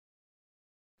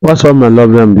What's up, my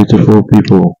lovely and beautiful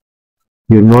people?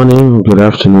 Good morning, good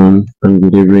afternoon, and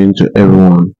good evening to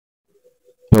everyone.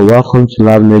 You're welcome to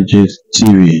LabNetGist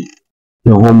TV,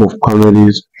 the home of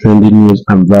comedies, trending news,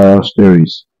 and viral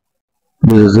stories. If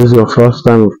this is your first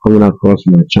time of coming across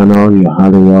my channel, you're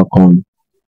highly welcome.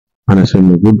 And I say,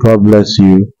 may good God bless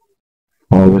you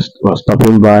for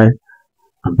stopping by.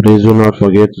 And please do not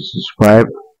forget to subscribe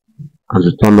and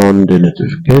to turn on the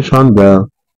notification bell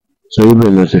so you'll be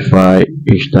notified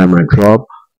each time I drop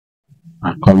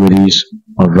my comedies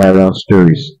or viral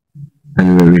stories. And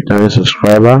if you're a returning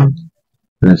subscriber,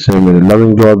 let's say may the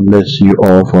loving God bless you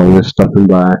all for always stopping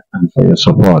by and for your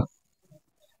support.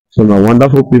 So my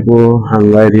wonderful people, I'm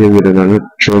right here with another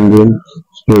trending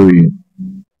story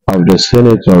of the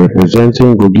senator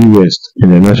representing Kogi West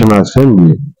in the National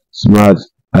Assembly, Smart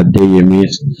Adeyemi,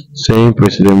 saying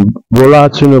President Bola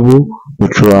Tinubu will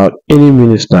throw out any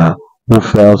minister who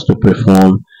fails to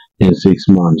perform in 6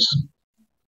 months.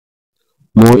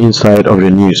 More insight of the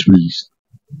news, please.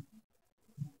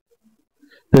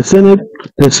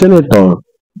 The senator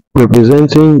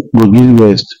representing Kogi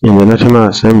West in the National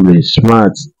Assembly,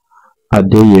 Smart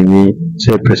Adeyemi,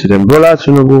 said President Bola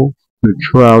Tinubu will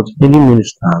throw out any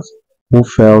ministers who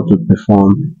fail to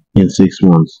perform in 6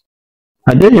 months.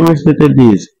 Adeyemi stated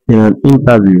this in an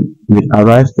interview with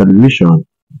Arise Television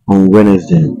on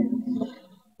Wednesday.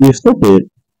 He stated,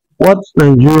 "What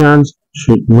Nigerians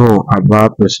should know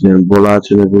about President Bola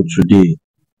Tinubu today,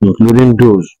 including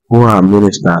those who are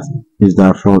ministers, is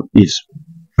that from his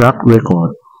track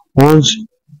record, once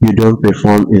you don't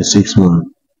perform in 6 months,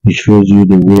 it shows you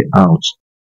the way out."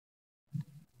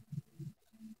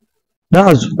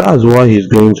 That's what he's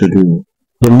going to do.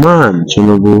 The man,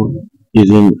 Tinubu,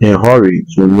 is in a hurry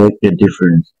to make a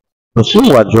difference.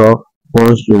 Asiwaju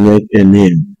wants to make a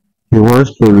name. He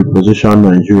wants to reposition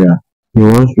Nigeria. He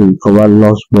wants to recover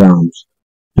lost grounds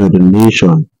to the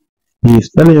nation. He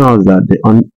is telling us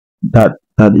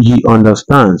that he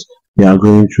understands they are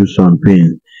going through some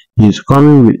pain. He is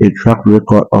coming with a track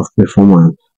record of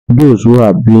performance. Those who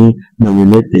are being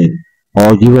nominated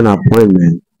or given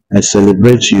appointment, I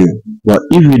celebrate you. But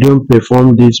if you don't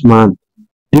perform, this man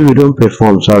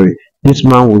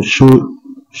will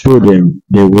show them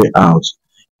the way out.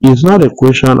 It's not a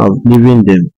question of leaving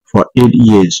them for 8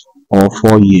 years or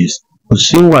 4 years. But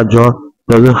Asiwaju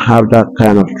doesn't have that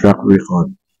kind of track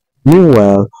record.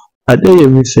 Meanwhile,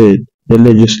 Adeyemi said the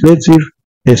legislative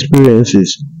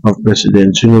experiences of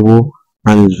President Tinubu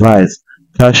and his vice,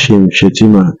 Kashim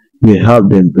Shettima, will help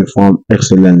them perform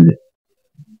excellently.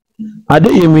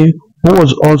 Adeyemi, who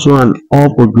was also an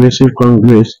All Progressive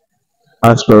Congress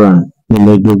aspirant in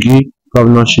the Kogi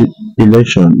governorship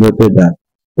election, noted that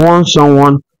once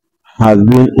someone has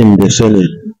been in the Senate,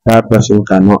 that person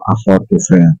cannot afford to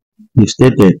fail. He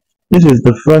stated, "This is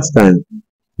the first time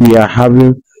we are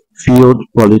having field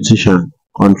politicians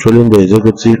controlling the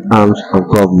executive arms of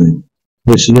government.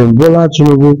 President Bola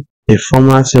Tinubu, a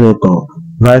former senator,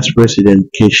 Vice President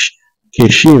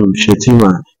Kashim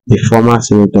Shettima, a former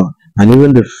senator, and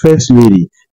even the First Lady,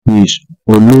 Ms.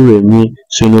 Oluremi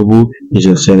Tinubu, is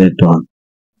a senator."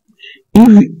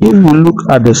 If you look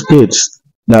at the states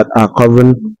that are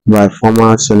governed by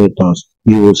former senators,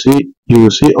 you will see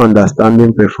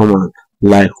understanding performance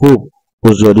like Hope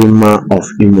Uzodinma of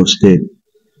Imo State.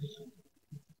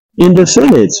 In the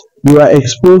Senate, you are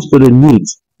exposed to the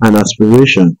needs and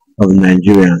aspirations of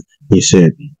Nigerians, he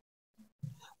said.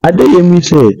 Adeyemi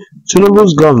said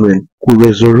Tinubu's government could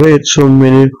resurrect so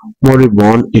many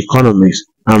moribund economics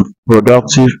and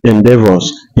productive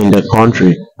endeavors in the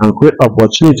country and create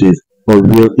opportunities for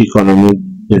real economic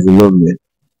development.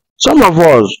 Some of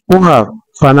us who are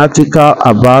fanatical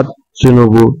about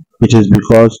Tinubu, it is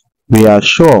because we are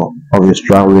sure of his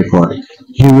track record.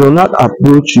 He will not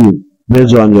approach you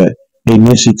based on your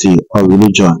ethnicity or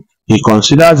religion. He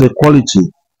considers the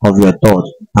quality of your thought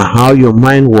and how your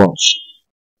mind works.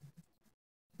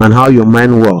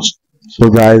 So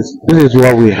guys, this is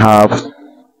what we have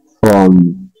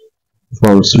from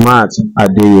Smart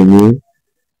Adeyemi.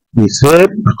 He said,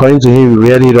 according to him, he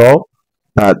read it all,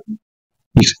 that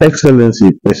His Excellency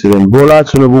President Bola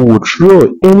Tinubu would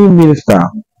throw any minister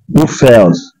who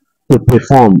fails to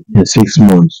perform in 6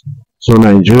 months. So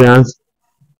Nigerians,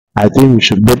 I think we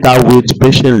should better wait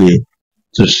patiently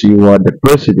to see what the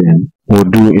president will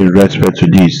do in respect to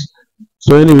this.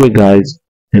 So anyway guys,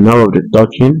 enough of the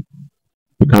talking.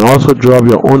 You can also drop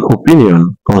your own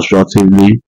opinion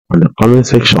constructively on the comment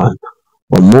section.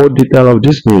 For more detail of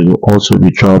this news will also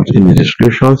be dropped in the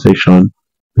description section.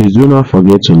 Please do not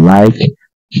forget to like,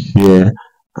 share,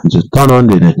 and to turn on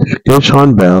the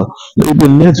notification bell so you'll be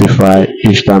notified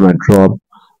each time I drop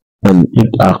and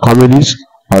our comedies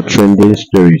or trending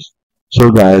stories.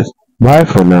 So guys, bye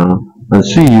for now and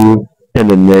see you in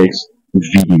the next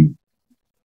video.